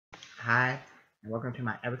Hi, and welcome to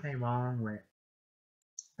my Everything Wrong with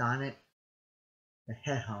Sonic The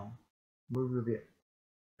Hedgehog Movie review.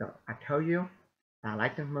 So I told you I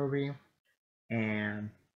like this movie, and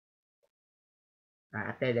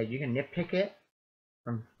I said that you can nitpick it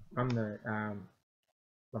from from the um,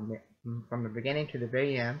 from the beginning to the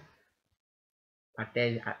very end. I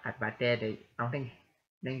said that I don't think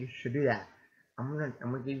you should do that. I'm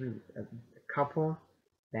gonna give you a couple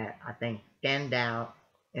that I think stand out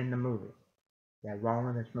in the movie that are wrong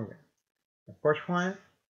in this movie. The first one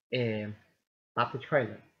is about the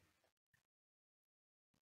trailer.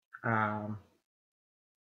 Um,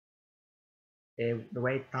 the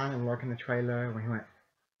way Sonic looked in the trailer when he went,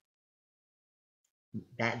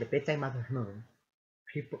 that the big thing about this movie,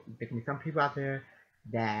 there can be some people out there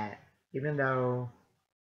that even though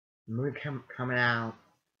the movie coming out,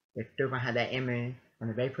 they still gonna have that image on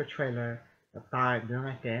the very first trailer of Sonic doing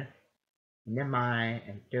like this in their mind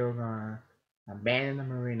and still gonna abandon the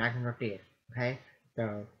movie, not gonna go see it. Okay,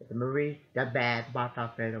 so if the movie does bad, box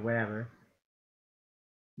office or whatever,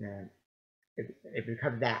 then it's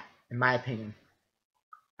because of that, in my opinion.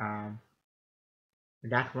 Um,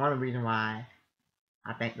 that's one of the reasons why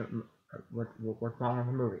I think what's wrong with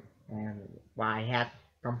the movie and why it had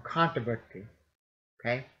some controversy,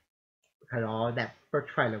 okay? Because all that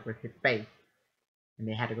first trailer was his face, and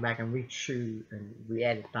they had to go back and reshoot and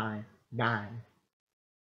re-edit time.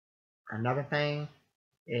 Another thing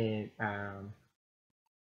is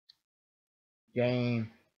James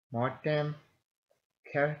Martin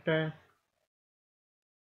character.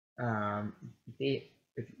 You see,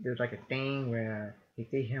 there's like a thing where you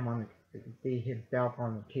see you see himself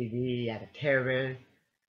on the TV at a terrorist,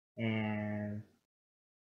 and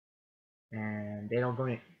they don't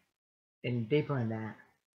go in deeper in that.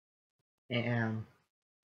 And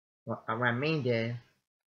what I mean is,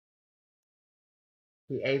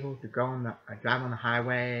 he able to go on the drive on the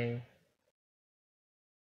highway,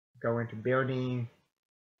 go into buildings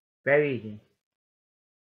very easy.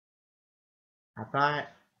 I thought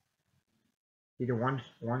he the one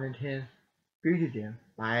wanted his fugitive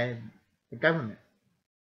by the government.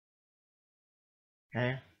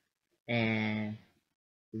 Okay, and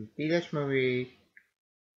you see this movie,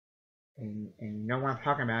 and you know what I'm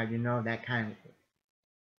talking about. You know that kind of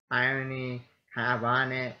irony, kind of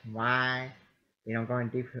ironic. Why they don't go in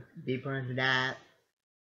deeper into that.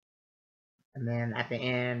 And then at the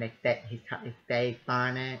end, he stays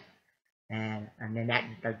Sonic, and then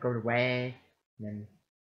that goes away. And then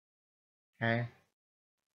okay,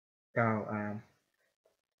 so um,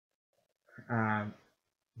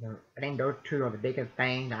 I think those two are the biggest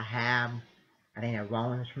things I think are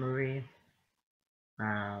wrong in this movie.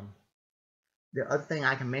 Um, the other thing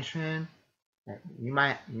I can mention that you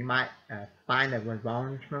might find that was wrong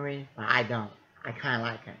in this movie, but I don't. I kind of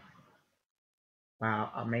like it.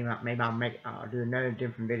 Well, I'll do another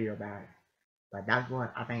different video about it. But that's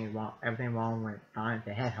what I think is wrong. Everything wrong with Sonic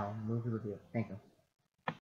the Hedgehog movie review. Thank you.